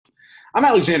I'm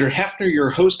Alexander Hefner, your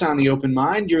host on The Open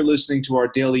Mind. You're listening to our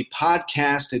daily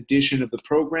podcast edition of the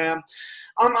program.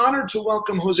 I'm honored to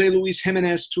welcome Jose-Luis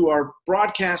Jimenez to our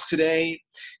broadcast today.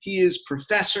 He is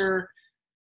professor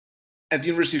at the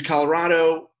University of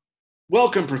Colorado.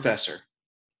 Welcome, Professor.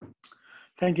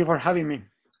 Thank you for having me.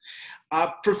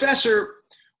 Professor,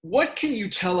 what can you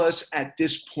tell us at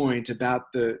this point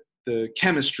about the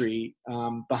chemistry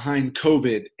behind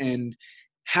COVID and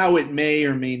how it may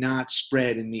or may not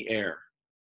spread in the air?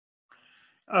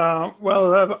 More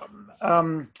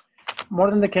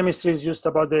than the chemistry is just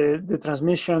about the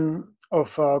transmission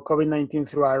of COVID-19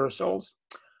 through aerosols.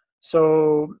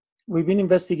 So we've been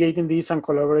investigating this and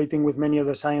collaborating with many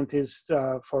other scientists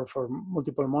for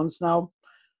multiple months now.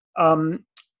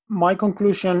 My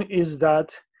conclusion is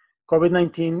that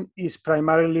COVID-19 is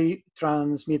primarily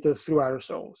transmitted through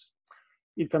aerosols.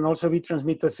 It can also be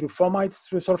transmitted through fomites,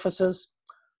 through surfaces,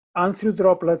 and through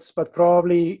droplets, but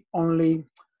probably only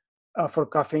for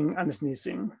coughing and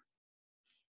sneezing.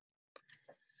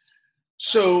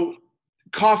 So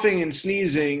coughing and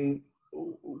sneezing,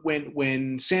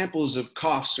 when samples of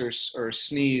coughs or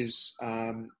sneeze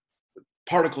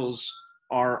particles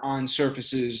are on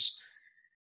surfaces,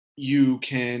 you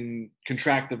can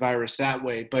contract the virus that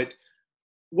way. But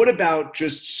what about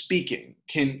just speaking?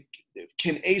 Can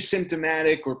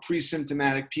asymptomatic or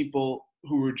pre-symptomatic people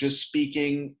who are just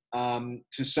speaking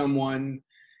to someone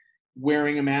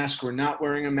wearing a mask or not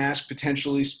wearing a mask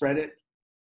potentially spread it?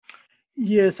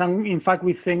 Yes, and in fact,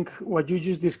 we think what you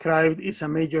just described is a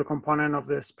major component of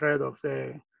the spread of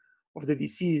the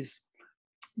disease,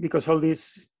 because all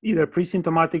these either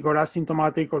pre-symptomatic or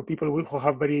asymptomatic or people who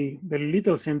have very, very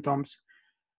little symptoms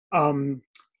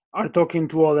are talking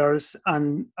to others.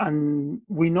 And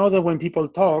we know that when people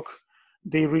talk,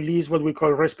 they release what we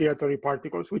call respiratory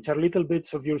particles, which are little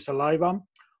bits of your saliva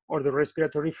or the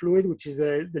respiratory fluid, which is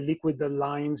the liquid that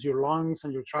lines your lungs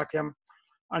and your trachea.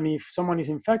 And if someone is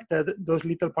infected, those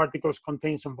little particles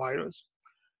contain some virus.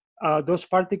 Those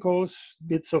particles,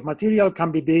 bits of material,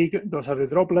 can be big. Those are the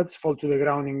droplets, fall to the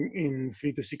ground in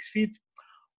 3 to 6 feet.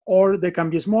 Or they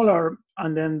can be smaller,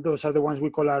 and then those are the ones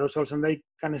we call aerosols, and they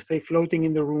can stay floating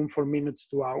in the room for minutes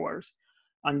to hours.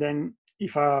 And then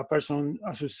if a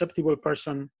susceptible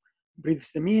person,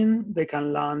 breathes them in, they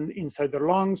can land inside their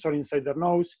lungs or inside their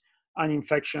nose, and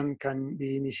infection can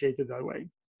be initiated that way.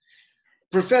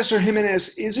 Professor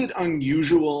Jimenez, is it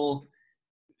unusual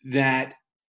that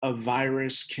a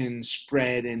virus can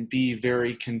spread and be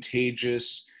very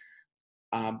contagious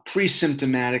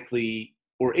pre-symptomatically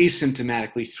or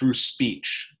asymptomatically through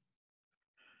speech?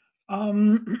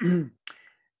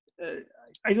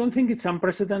 I don't think it's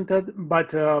unprecedented,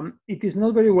 but it is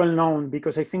not very well known,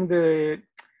 because I think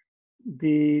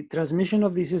the transmission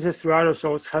of diseases through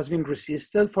aerosols has been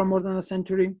resisted for more than a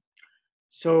century.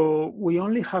 So we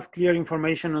only have clear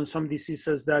information on some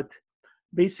diseases that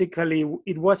basically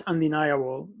it was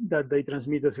undeniable that they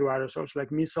transmitted through aerosols,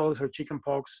 like measles or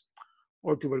chickenpox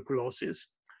or tuberculosis.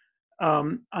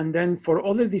 And then for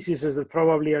other diseases that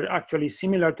probably are actually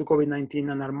similar to COVID-19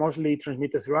 and are mostly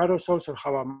transmitted through aerosols or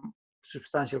have a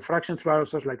substantial fraction through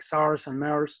aerosols, like SARS and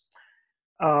MERS,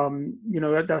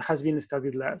 that has been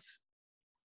studied less.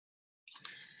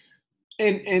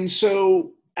 And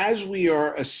so as we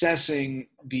are assessing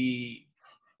the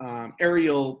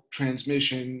aerial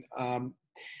transmission,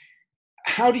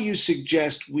 how do you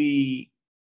suggest we,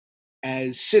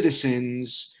 as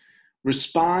citizens,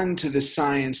 respond to the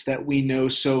science that we know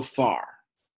so far?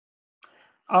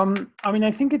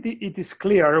 I think it is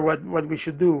clear what we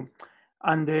should do.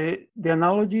 And the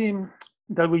analogy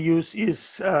that we use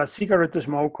is cigarette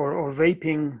smoke or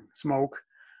vaping smoke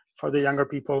for the younger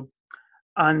people.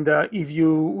 And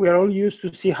we are all used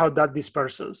to see how that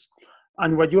disperses.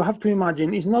 And what you have to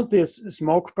imagine is not this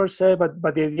smoke per se, but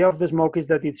the idea of the smoke is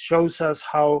that it shows us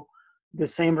how the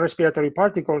same respiratory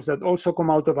particles that also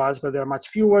come out of us, but they're much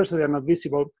fewer, so they're not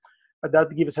visible, but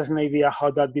that gives us an idea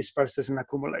how that disperses and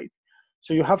accumulates.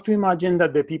 So you have to imagine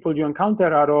that the people you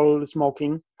encounter are all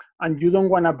smoking, and you don't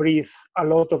want to breathe a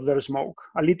lot of their smoke.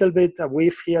 A little bit, a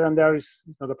whiff here and there is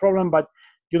not a problem, but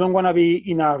you don't want to be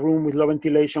in a room with low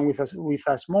ventilation with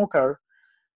a smoker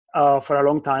for a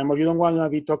long time, or you don't want to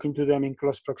be talking to them in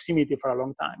close proximity for a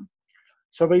long time.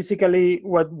 So basically,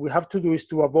 what we have to do is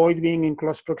to avoid being in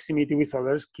close proximity with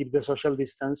others, keep the social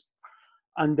distance,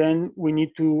 and then we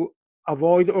need to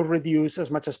avoid or reduce as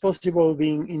much as possible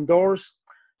being indoors,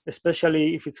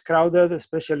 especially if it's crowded,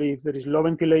 especially if there is low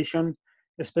ventilation,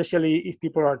 especially if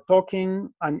people are talking,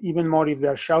 and even more if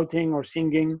they're shouting or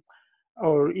singing,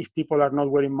 or if people are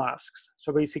not wearing masks.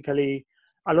 So basically,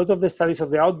 a lot of the studies of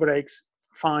the outbreaks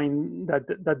find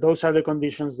that those are the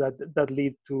conditions that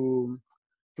lead to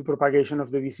propagation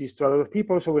of the disease to a lot of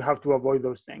people. So we have to avoid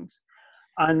those things.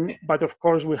 But of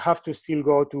course, we have to still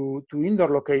go to indoor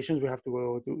locations. We have to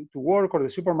go to work or the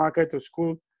supermarket or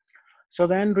school. So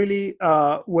then really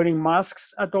wearing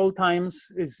masks at all times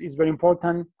is very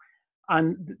important.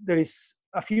 And there is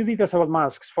a few details about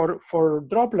masks. For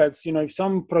droplets, if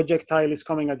some projectile is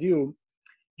coming at you,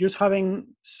 just having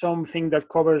something that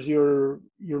covers your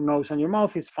nose and your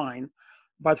mouth is fine.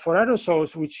 But for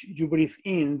aerosols, which you breathe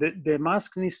in, the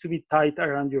mask needs to be tight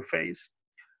around your face.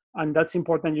 And that's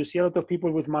important. You see a lot of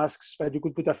people with masks, but you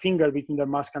could put a finger between their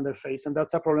mask and their face. And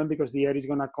that's a problem because the air is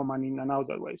going to come in and out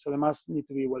that way. So the masks need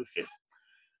to be well fit.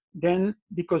 Then,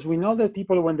 because we know that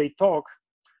people, when they talk,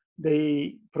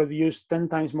 they produce 10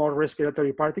 times more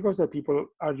respiratory particles that people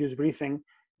are just breathing.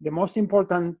 The most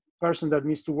important person that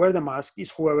needs to wear the mask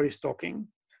is whoever is talking.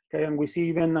 Okay, and we see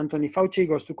even Anthony Fauci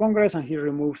goes to Congress and he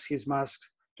removes his mask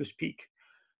to speak.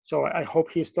 So I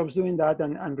hope he stops doing that,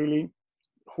 and really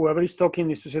whoever is talking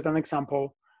needs to set an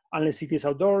example, unless it is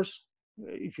outdoors.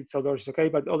 If it's outdoors, it's okay,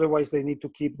 but otherwise they need to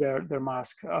keep their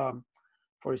mask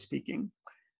for speaking.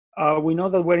 We know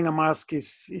that wearing a mask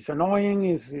is annoying,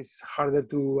 is harder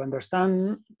to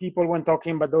understand people when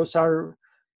talking, but those are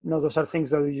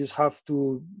things that you just have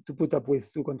to put up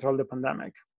with to control the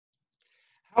pandemic.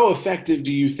 How effective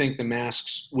do you think the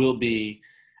masks will be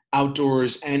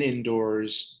outdoors and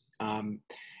indoors? And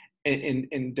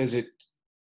does it,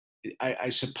 I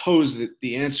suppose that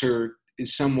the answer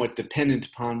is somewhat dependent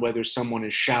upon whether someone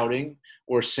is shouting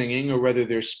or singing or whether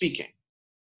they're speaking.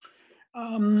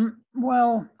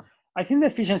 Well, I think the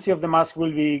efficiency of the mask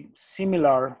will be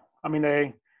similar. I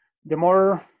mean, the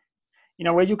more, in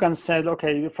a way, you can say,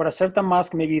 okay, for a certain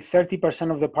mask, maybe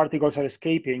 30% of the particles are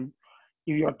escaping.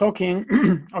 If you're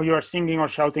talking or you're singing or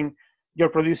shouting, you're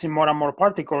producing more and more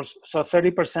particles. So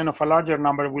 30% of a larger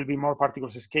number will be more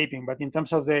particles escaping. But in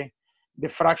terms of the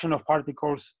fraction of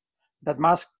particles that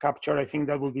mask capture, I think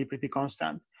that will be pretty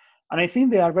constant. And I think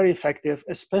they are very effective,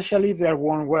 especially if they are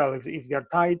worn well, if they're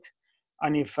tight,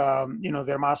 and if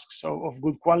they're masks of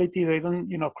good quality. They don't,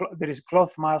 there is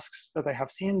cloth masks that I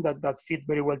have seen that fit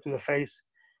very well to the face.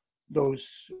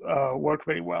 Those work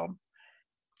very well.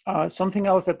 Something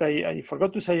else that I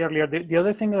forgot to say earlier, the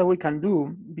other thing that we can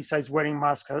do besides wearing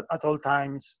masks at all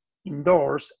times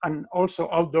indoors and also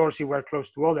outdoors if we're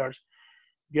close to others,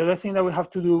 the other thing that we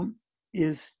have to do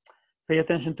is pay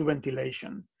attention to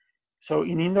ventilation. So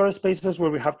in indoor spaces where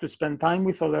we have to spend time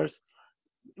with others,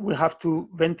 we have to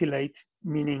ventilate,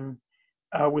 meaning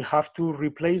we have to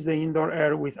replace the indoor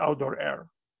air with outdoor air.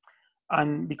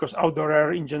 And because outdoor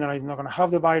air in general is not going to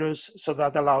have the virus, so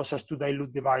that allows us to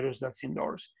dilute the virus that's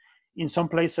indoors. In some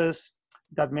places,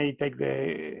 that may take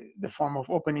the form of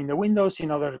opening the windows.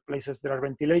 In other places, there are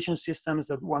ventilation systems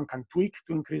that one can tweak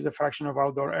to increase the fraction of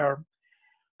outdoor air,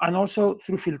 and also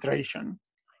through filtration.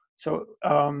 So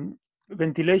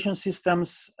ventilation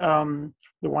systems,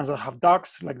 the ones that have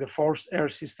ducts, like the forced air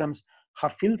systems,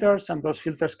 have filters, and those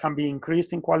filters can be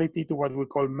increased in quality to what we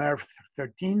call MERV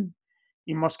 13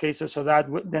 in most cases, so that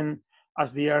then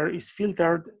as the air is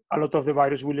filtered, a lot of the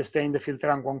virus will stay in the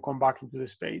filter and won't come back into the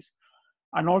space.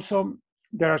 And also,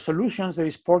 there are solutions. There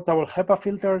is portable HEPA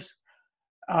filters,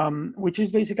 which is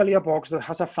basically a box that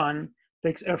has a fan,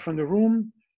 takes air from the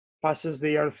room, passes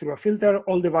the air through a filter,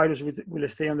 all the virus will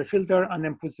stay on the filter, and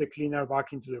then puts the clean air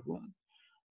back into the room.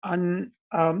 And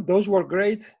those work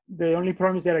great. The only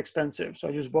problem is they're expensive. So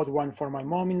I just bought one for my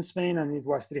mom in Spain, and it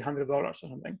was $300 or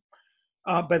something.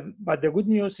 But the good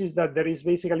news is that there is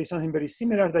basically something very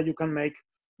similar that you can make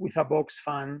with a box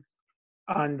fan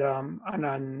and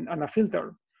a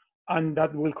filter, and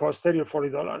that will cost $30 or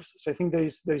 $40. So I think there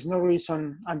is no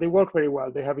reason, and they work very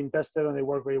well. They have been tested and they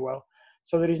work very well.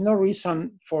 So there is no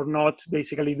reason for not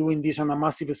basically doing this on a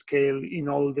massive scale in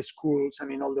all the schools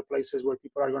and in all the places where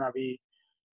people are going to be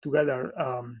together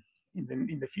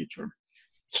in the future.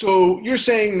 So you're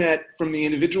saying that from the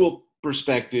individual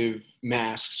perspective,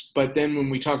 masks, but then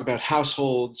when we talk about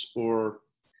households or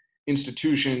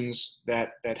institutions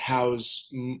that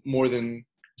house more than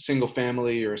a single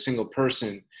family or a single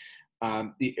person,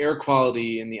 the air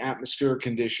quality and the atmospheric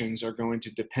conditions are going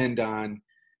to depend on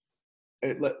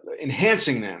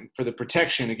enhancing them for the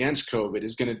protection against COVID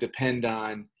is going to depend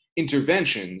on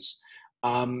interventions.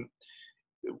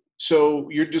 So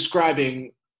you're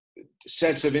describing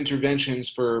sets of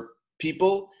interventions for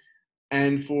people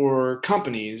and for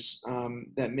companies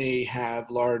that may have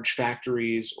large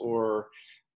factories or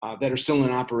that are still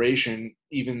in operation,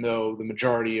 even though the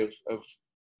majority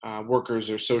of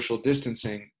workers are social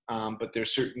distancing. But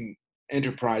there's certain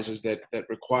enterprises that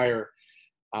require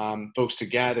folks to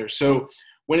gather. So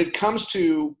when it comes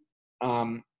to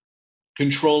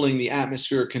controlling the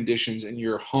atmospheric conditions in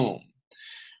your home,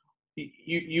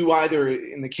 you either,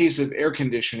 in the case of air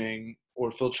conditioning or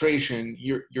filtration,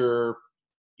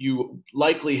 you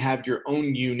likely have your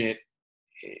own unit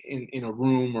in a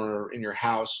room or in your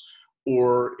house,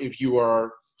 or if you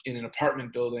are in an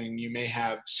apartment building, you may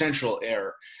have central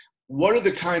air. What are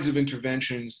the kinds of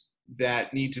interventions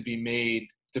that need to be made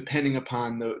depending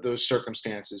upon those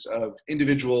circumstances of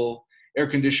individual air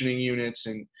conditioning units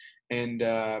and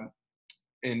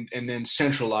then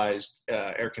centralized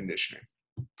air conditioning?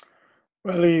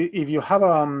 Well, if you have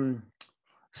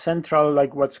central,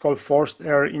 like what's called forced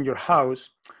air in your house,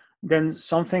 then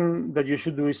something that you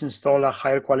should do is install a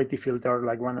higher quality filter,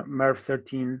 like one MERV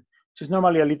 13, which is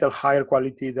normally a little higher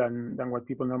quality than what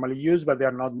people normally use, but they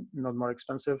are not more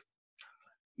expensive.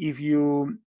 If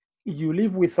you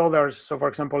live with others, so for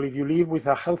example, if you live with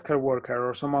a healthcare worker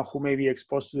or someone who may be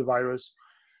exposed to the virus,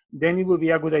 then it would be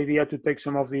a good idea to take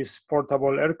some of these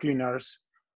portable air cleaners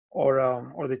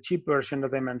or the cheap version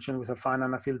that I mentioned with a fan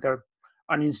and a filter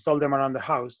and install them around the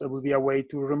house. That would be a way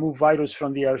to remove virus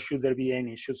from the air should there be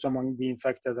any, should someone be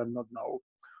infected and not know.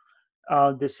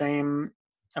 The same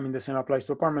applies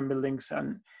to apartment buildings.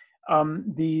 And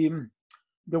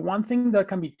the one thing that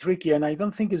can be tricky, and I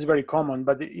don't think is very common,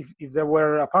 but if there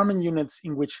were apartment units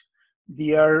in which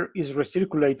the air is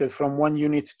recirculated from one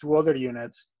unit to other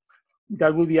units,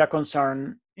 that would be a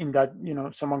concern in that,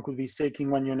 someone could be sick in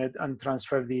one unit and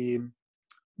transfer the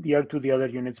air to the other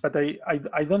units. But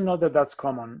I don't know that that's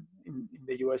common in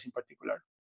the US in particular.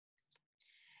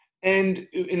 And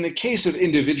in the case of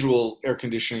individual air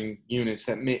conditioning units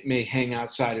that may hang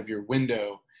outside of your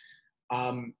window,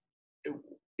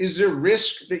 is there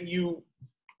risk that you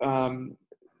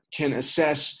can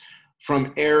assess from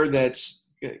air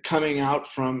that's coming out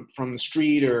from the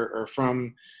street or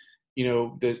from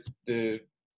the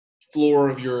floor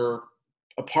of your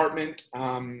apartment?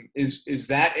 Is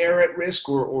that air at risk,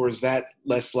 or is that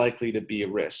less likely to be a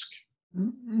risk?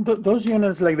 Those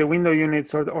units, like the window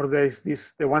units or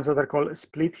the ones that are called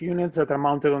split units that are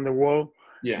mounted on the wall,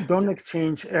 don't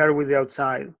exchange air with the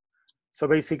outside. So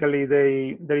basically,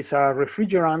 there is a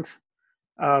refrigerant,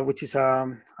 which is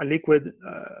a liquid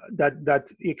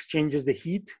that exchanges the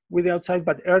heat with the outside,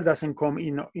 but air doesn't come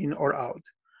in or out.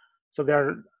 So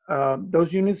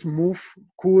those units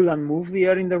cool and move the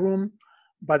air in the room,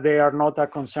 but they are not a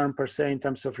concern per se in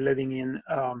terms of letting in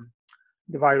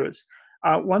the virus.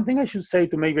 One thing I should say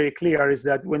to make very clear is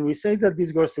that when we say that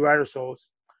this goes through aerosols,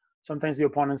 sometimes the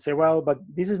opponents say, well, but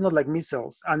this is not like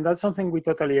measles. And that's something we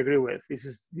totally agree with. This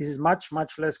is much,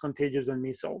 much less contagious than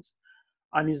measles.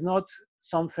 And it's not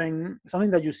something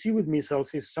that you see with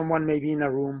measles is someone may be in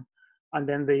a room and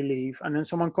then they leave. And then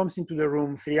someone comes into the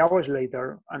room 3 hours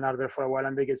later and are there for a while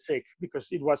and they get sick because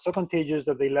it was so contagious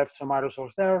that they left some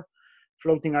aerosols there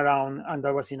floating around, and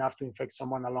that was enough to infect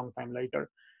someone a long time later.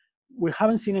 We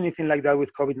haven't seen anything like that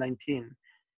with COVID-19.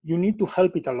 You need to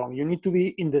help it along. You need to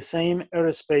be in the same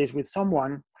airspace with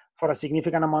someone for a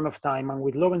significant amount of time and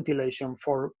with low ventilation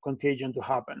for contagion to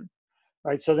happen,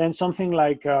 right? So then something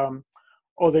like, there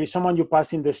is someone you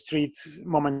pass in the street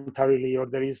momentarily, or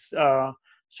there is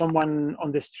someone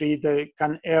on the street,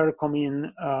 can air come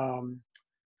in,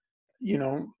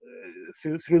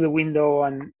 through the window,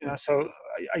 and so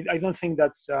I don't think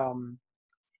that's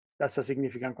a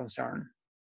significant concern.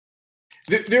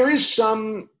 There is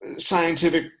some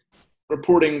scientific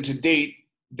reporting to date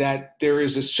that there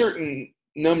is a certain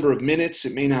number of minutes,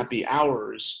 it may not be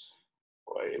hours.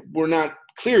 We're not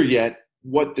clear yet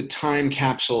what the time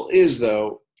capsule is,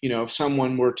 though. If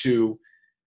someone were to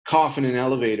cough in an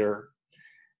elevator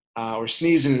or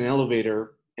sneeze in an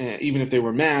elevator, even if they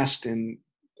were masked and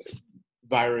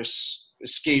virus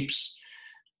escapes,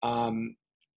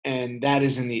 and that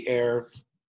is in the air,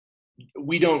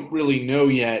 we don't really know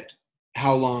yet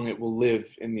how long it will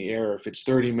live in the air, if it's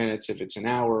 30 minutes, if it's an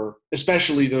hour,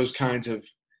 especially those kinds of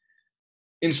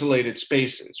insulated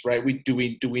spaces, right? Do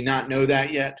we not know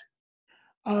that yet?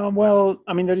 Well,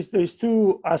 I mean, there is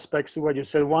two aspects to what you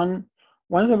said. One,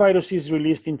 once the virus is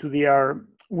released into the air,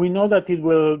 we know that it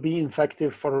will be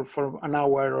infective for an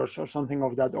hour or something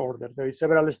of that order. There is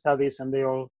several studies, and they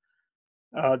all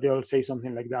say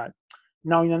something like that.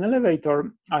 Now, in an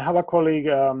elevator, I have a colleague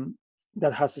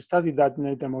that has studied that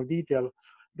in more detail.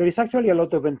 There is actually a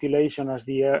lot of ventilation as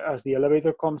the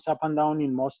elevator comes up and down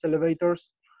in most elevators.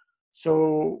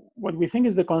 So what we think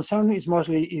is the concern is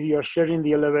mostly if you're sharing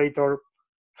the elevator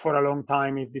for a long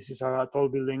time, if this is a tall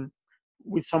building,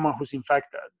 with someone who's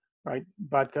infected, right?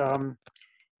 But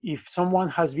if someone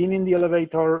has been in the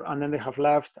elevator and then they have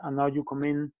left and now you come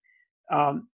in,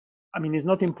 I mean, it's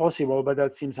not impossible, but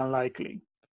that seems unlikely.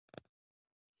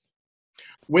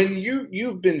 When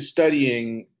you've been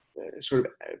studying sort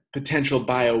of potential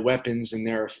bioweapons and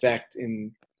their effect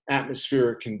in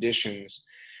atmospheric conditions,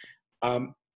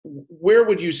 where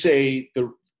would you say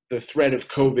the threat of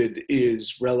COVID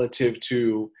is relative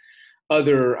to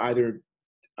other either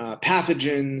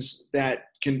pathogens that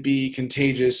can be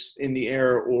contagious in the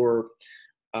air or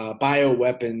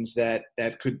bioweapons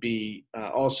that could be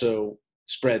also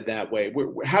spread that way?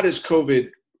 How does COVID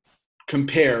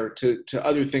compare to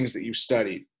other things that you've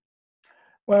studied?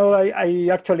 Well, I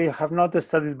actually have not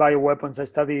studied bioweapons. I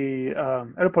study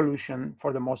air pollution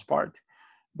for the most part.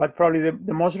 But probably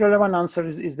the most relevant answer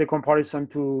is the comparison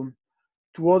to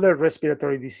other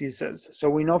respiratory diseases. So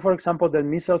we know, for example, that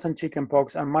measles and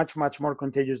chickenpox are much, much more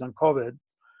contagious than COVID.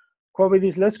 COVID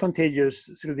is less contagious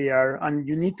through the air, and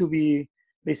you need to be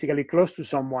basically close to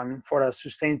someone for a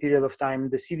sustained period of time.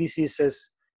 The CDC says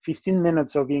 15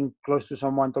 minutes of being close to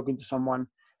someone, talking to someone,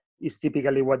 is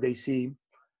typically what they see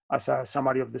as a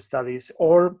summary of the studies.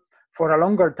 Or for a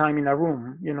longer time in a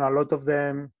room, you know, a lot of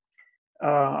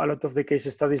the case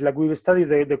studies, like we've studied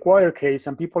the choir case,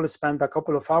 and people spent a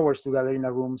couple of hours together in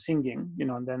a room singing, you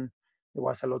know, and then there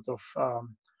was a lot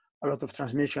of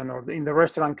transmission. Or in the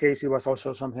restaurant case, it was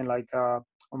also something like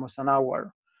almost an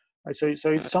hour. Right? So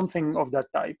it's something of that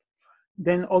type.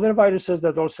 Then other viruses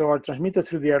that also are transmitted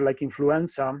through the air, like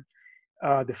influenza,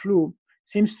 the flu,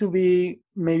 seems to be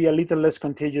maybe a little less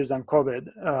contagious than COVID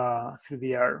through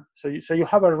the air. So you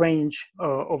have a range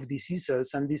of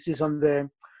diseases, and this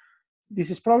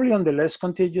is probably on the less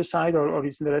contagious side, or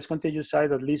is in the less contagious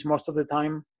side, at least most of the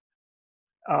time.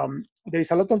 There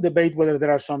is a lot of debate whether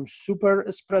there are some super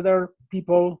spreader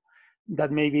people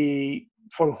that maybe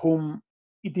for whom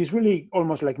it is really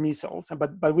almost like measles,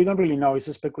 but we don't really know.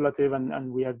 It's speculative,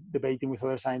 and we are debating with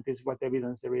other scientists what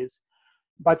evidence there is.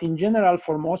 But in general,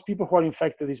 for most people who are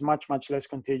infected, it's much, much less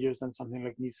contagious than something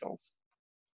like measles.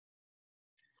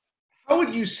 How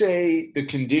would you say the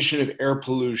condition of air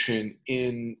pollution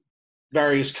in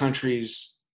various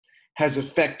countries has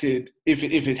affected, if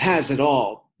it has at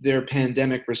all, their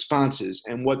pandemic responses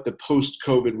and what the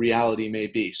post-COVID reality may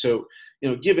be? So, you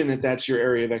know, given that that's your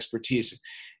area of expertise,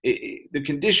 the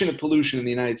condition of pollution in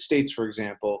the United States, for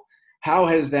example, how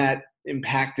has that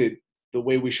impacted the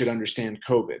way we should understand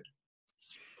COVID?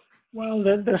 Well,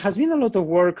 there has been a lot of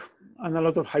work and a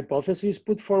lot of hypotheses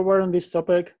put forward on this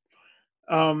topic.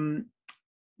 Um,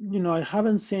 you know, I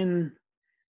haven't seen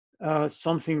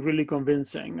something really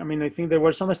convincing. I mean, I think there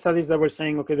were some studies that were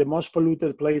saying, okay, the most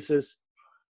polluted places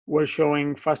were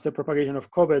showing faster propagation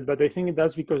of COVID, but I think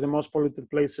that's because the most polluted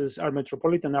places are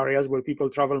metropolitan areas where people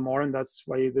travel more, and that's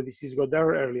why the disease got there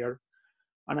earlier.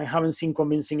 And I haven't seen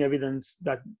convincing evidence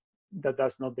that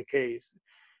that's not the case.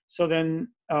 So then,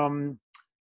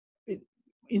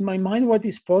 in my mind, what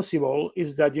is possible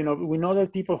is that, you know, we know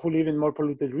that people who live in more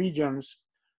polluted regions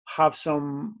have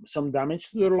some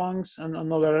damage to their lungs and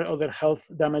other health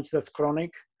damage that's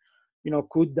chronic. You know,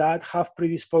 could that have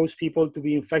predisposed people to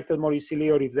be infected more easily,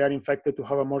 or if they're infected, to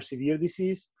have a more severe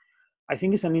disease? I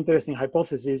think it's an interesting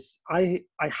hypothesis. I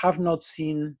have not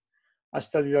seen a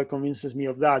study that convinces me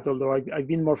of that, although I've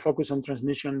been more focused on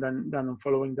transmission than on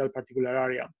following that particular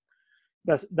area.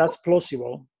 That's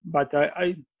plausible, but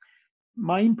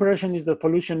my impression is that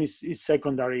pollution is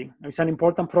secondary. It's an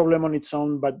important problem on its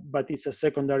own, but it's a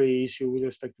secondary issue with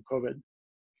respect to COVID.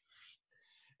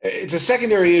 It's a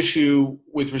secondary issue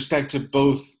with respect to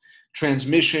both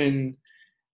transmission,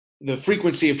 the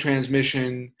frequency of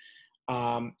transmission,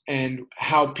 and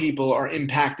how people are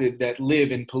impacted that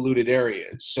live in polluted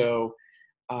areas. So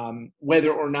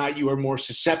whether or not you are more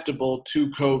susceptible to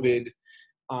COVID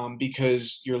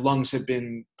because your lungs have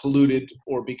been polluted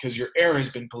or because your air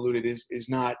has been polluted is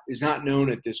not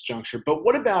known at this juncture. But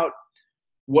what about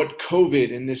what COVID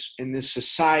in this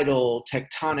societal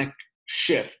tectonic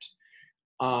shift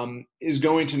is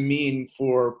going to mean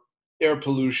for air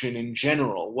pollution in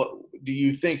general? What do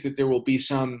you think that there will be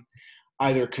some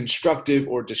either constructive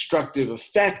or destructive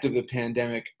effect of the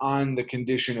pandemic on the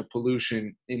condition of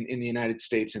pollution in the United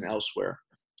States and elsewhere?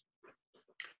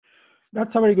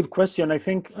 That's a very good question. I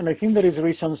think there is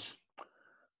reasons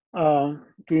to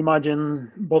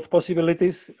imagine both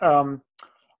possibilities.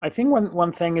 I think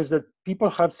one thing is that people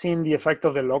have seen the effect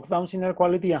of the lockdowns in air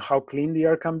quality and how clean the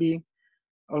air can be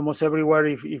almost everywhere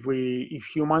if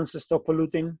humans stop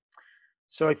polluting.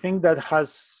 So I think that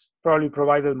has probably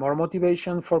provided more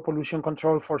motivation for pollution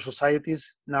control for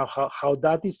societies. Now, how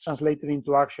that is translated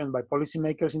into action by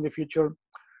policymakers in the future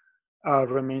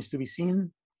remains to be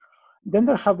seen. Then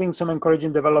there have been some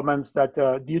encouraging developments that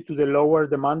due to the lower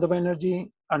demand of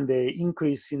energy and the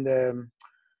increase in the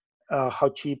how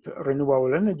cheap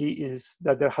renewable energy is,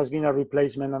 that there has been a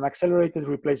replacement, an accelerated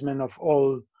replacement of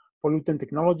all pollutant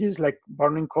technologies like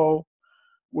burning coal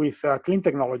with clean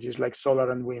technologies like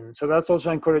solar and wind. So that's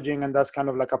also encouraging, and that's kind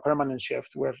of like a permanent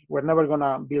shift where we're never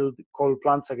gonna build coal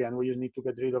plants again. We just need to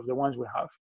get rid of the ones we have.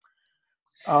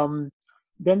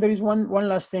 Then there is one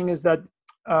last thing is that,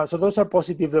 so those are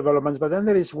positive developments, but then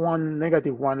there is one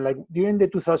negative one. Like during the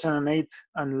 2008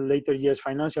 and later years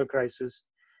financial crisis,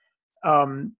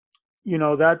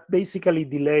 that basically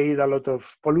delayed a lot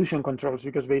of pollution controls,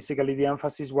 because basically the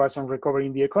emphasis was on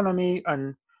recovering the economy,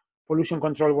 and pollution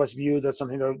control was viewed as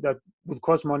something that would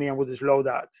cost money and would slow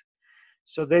that.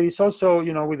 So there is also,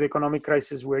 with the economic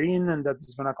crisis we're in, and that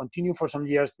is going to continue for some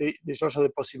years, there's also the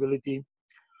possibility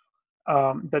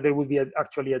that there would be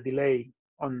actually a delay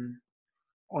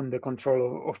on the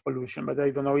control of pollution. But I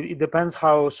don't know. It depends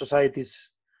how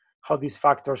these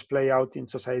factors play out in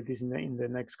societies in the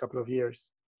next couple of years.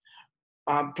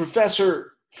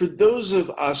 Professor, for those of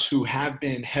us who have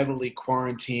been heavily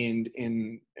quarantined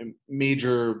in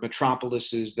major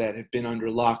metropolises that have been under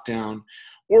lockdown,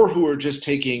 or who are just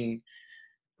taking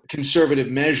conservative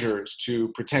measures to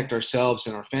protect ourselves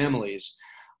and our families,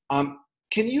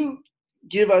 can you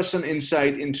give us some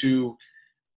insight into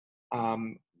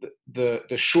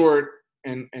the short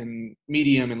and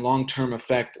medium and long-term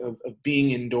effect of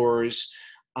being indoors,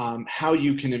 how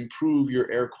you can improve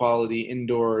your air quality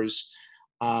indoors,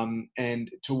 and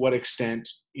to what extent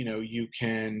you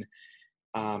can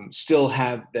still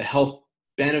have the health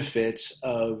benefits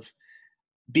of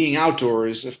being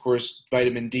outdoors? Of course,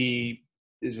 vitamin D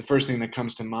is the first thing that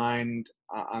comes to mind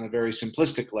on a very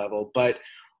simplistic level, but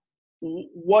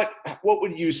what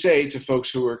would you say to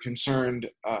folks who are concerned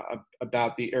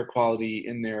about the air quality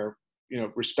in their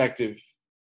respective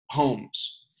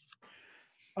homes?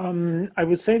 I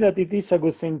would say that it is a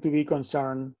good thing to be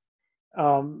concerned,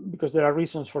 because there are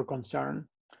reasons for concern.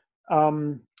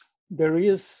 So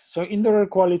indoor air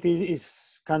quality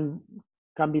can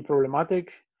be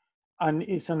problematic, and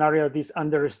it's an area that is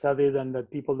understudied and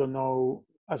that people don't know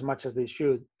as much as they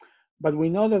should. But we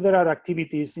know that there are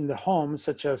activities in the home,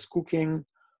 such as cooking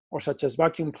or such as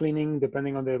vacuum cleaning,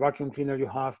 depending on the vacuum cleaner you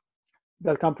have,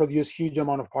 that can produce huge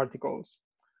amount of particles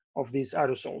of these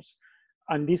aerosols.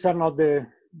 And these are not the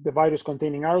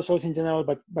virus-containing aerosols in general,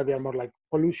 but they are more like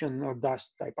pollution or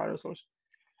dust-type aerosols.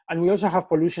 And we also have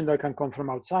pollution that can come from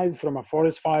outside, from a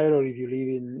forest fire, or if you live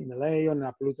in LA or in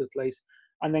a polluted place,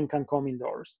 and then can come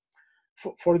indoors.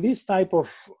 For this type of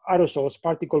aerosols,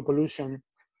 particle pollution,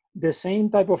 the same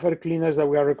type of air cleaners that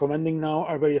we are recommending now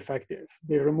are very effective.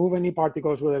 They remove any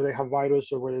particles, whether they have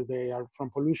virus or whether they are from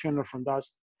pollution or from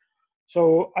dust.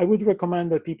 So I would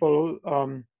recommend that people,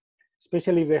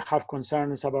 especially if they have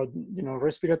concerns about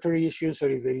respiratory issues, or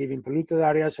if they live in polluted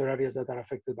areas or areas that are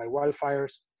affected by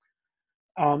wildfires,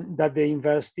 that they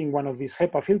invest in one of these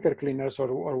HEPA filter cleaners,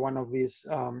 or one of these,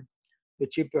 the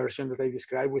cheap version that I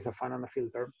described with a fan and a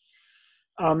filter.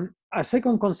 A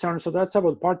second concern, so that's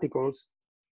about particles.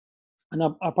 And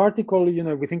a particle,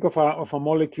 if we think of a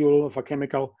molecule, of a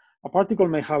chemical, a particle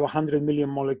may have 100 million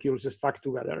molecules stuck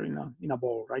together in a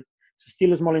ball, right? It's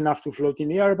still small enough to float in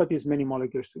the air, but it's many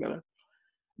molecules together.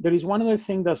 There is one other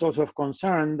thing that's also of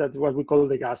concern, that's what we call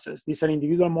the gases. These are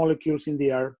individual molecules in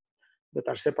the air that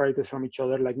are separated from each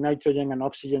other, like nitrogen and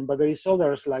oxygen, but there is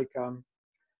others like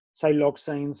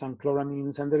siloxanes and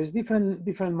chloramines, and there is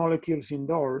different molecules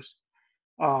indoors,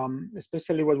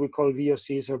 especially what we call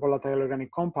VOCs, or volatile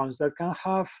organic compounds, that can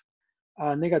have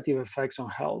negative effects on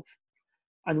health.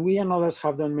 And we and others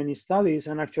have done many studies,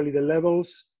 and actually the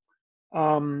levels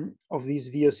of these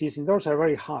VOCs indoors are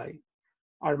very high,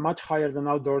 are much higher than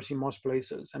outdoors in most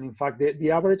places. And in fact,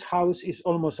 the average house is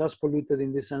almost as polluted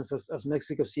in this sense as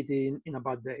Mexico City in a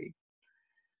bad day.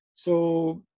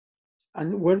 So,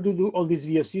 and where do all these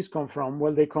VOCs come from?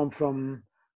 Well, they come from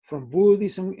wood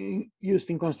used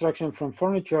in construction, from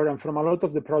furniture, and from a lot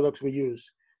of the products we use.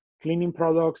 Cleaning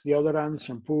products, deodorants,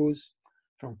 shampoos,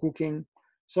 from cooking.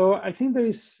 So I think there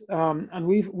is, and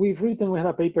we had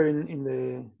a paper in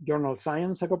the journal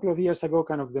Science a couple of years ago,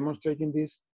 kind of demonstrating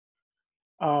this.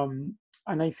 And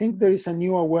I think there is a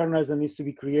new awareness that needs to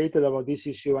be created about this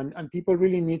issue, and people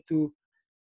really need to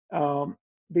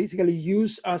basically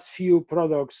use as few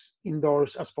products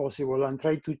indoors as possible, and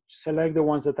try to select the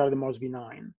ones that are the most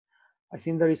benign. I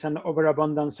think there is an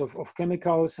overabundance of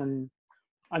chemicals, and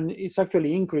it's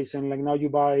actually increasing. Like now you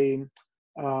buy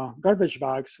garbage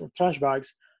bags or trash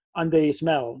bags, and they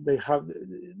smell. They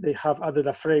have added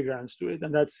a fragrance to it,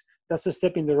 and that's a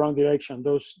step in the wrong direction.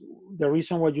 The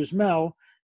reason why you smell,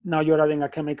 now you're adding a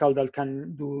chemical that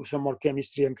can do some more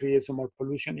chemistry and create some more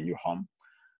pollution in your home.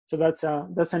 So that's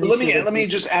an But let issue me that let me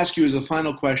just ask you as a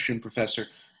final question, Professor.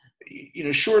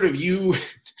 Short of you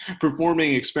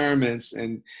performing experiments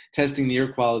and testing the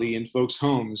air quality in folks'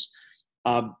 homes,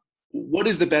 what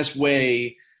is the best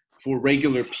way for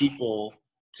regular people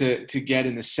to get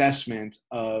an assessment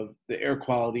of the air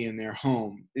quality in their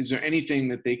home? Is there anything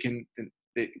that they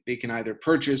can either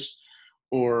purchase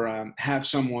or have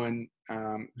someone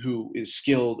who is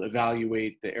skilled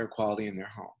evaluate the air quality in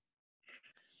their home?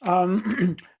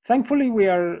 Thankfully,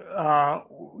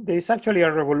 there is actually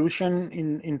a revolution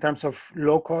in terms of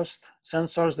low cost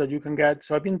sensors that you can get.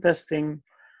 So I've been testing,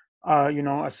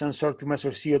 a sensor to measure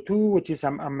CO2, which is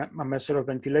a measure of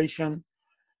ventilation.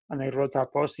 And I wrote a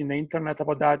post in the internet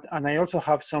about that. And I also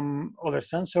have some other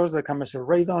sensors that can measure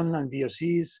radon and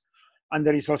VOCs. And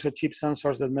there is also cheap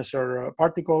sensors that measure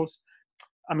particles.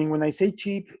 I mean, when I say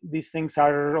cheap, these things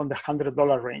are on the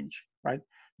 $100 range, right?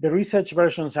 The research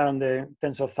versions are on the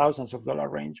tens of thousands of dollar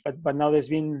range, but now there's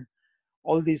been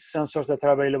all these sensors that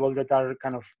are available that are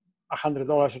kind of $100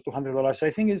 or $200. So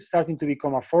I think it's starting to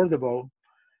become affordable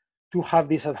to have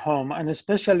this at home, and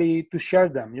especially to share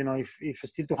them. If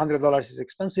still $200 is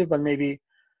expensive, but maybe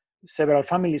several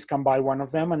families can buy one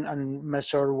of them and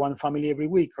measure one family every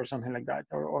week or something like that,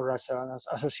 or as an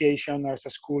association or as a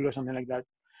school or something like that.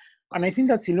 And I think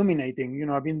that's illuminating.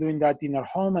 I've been doing that in our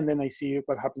home, and then I see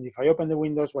what happens if I open the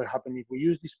windows, what happens if we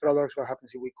use these products, what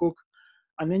happens if we cook.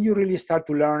 And then you really start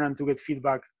to learn and to get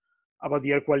feedback about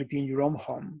the air quality in your own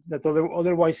home that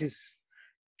otherwise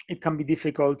it can be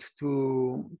difficult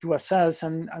to assess,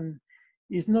 and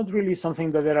it's not really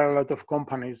something that there are a lot of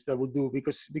companies that would do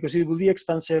because it will be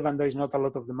expensive and there is not a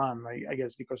lot of demand, I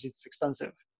guess, because it's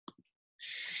expensive.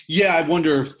 Yeah, I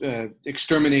wonder if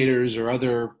exterminators or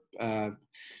other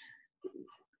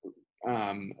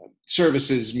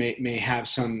services may have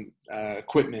some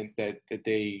equipment that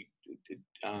they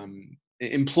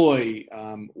employ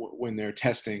when they're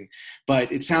testing,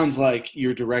 but it sounds like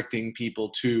you're directing people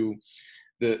to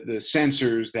the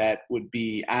sensors that would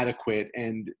be adequate,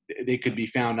 and they could be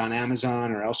found on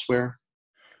Amazon or elsewhere.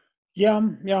 Yeah.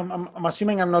 I'm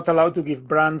assuming I'm not allowed to give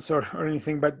brands or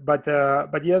anything, but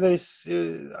yeah, there's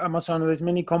Amazon. There's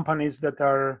many companies that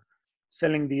are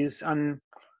selling these, and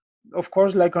of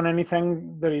course, like on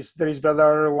anything, there is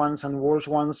better ones and worse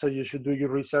ones. So you should do your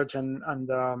research and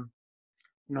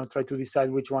try to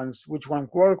decide which ones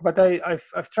work. But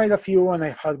I've tried a few and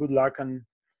I had good luck, and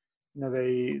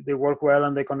they work well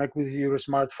and they connect with your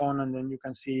smartphone, and then you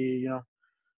can see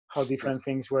how different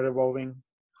things were evolving.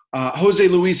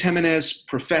 Jose-Luis Jimenez,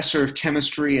 professor of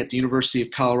chemistry at the University of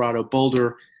Colorado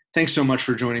Boulder. Thanks so much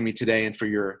for joining me today and for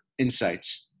your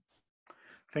insights.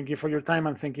 Thank you for your time,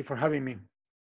 and thank you for having me.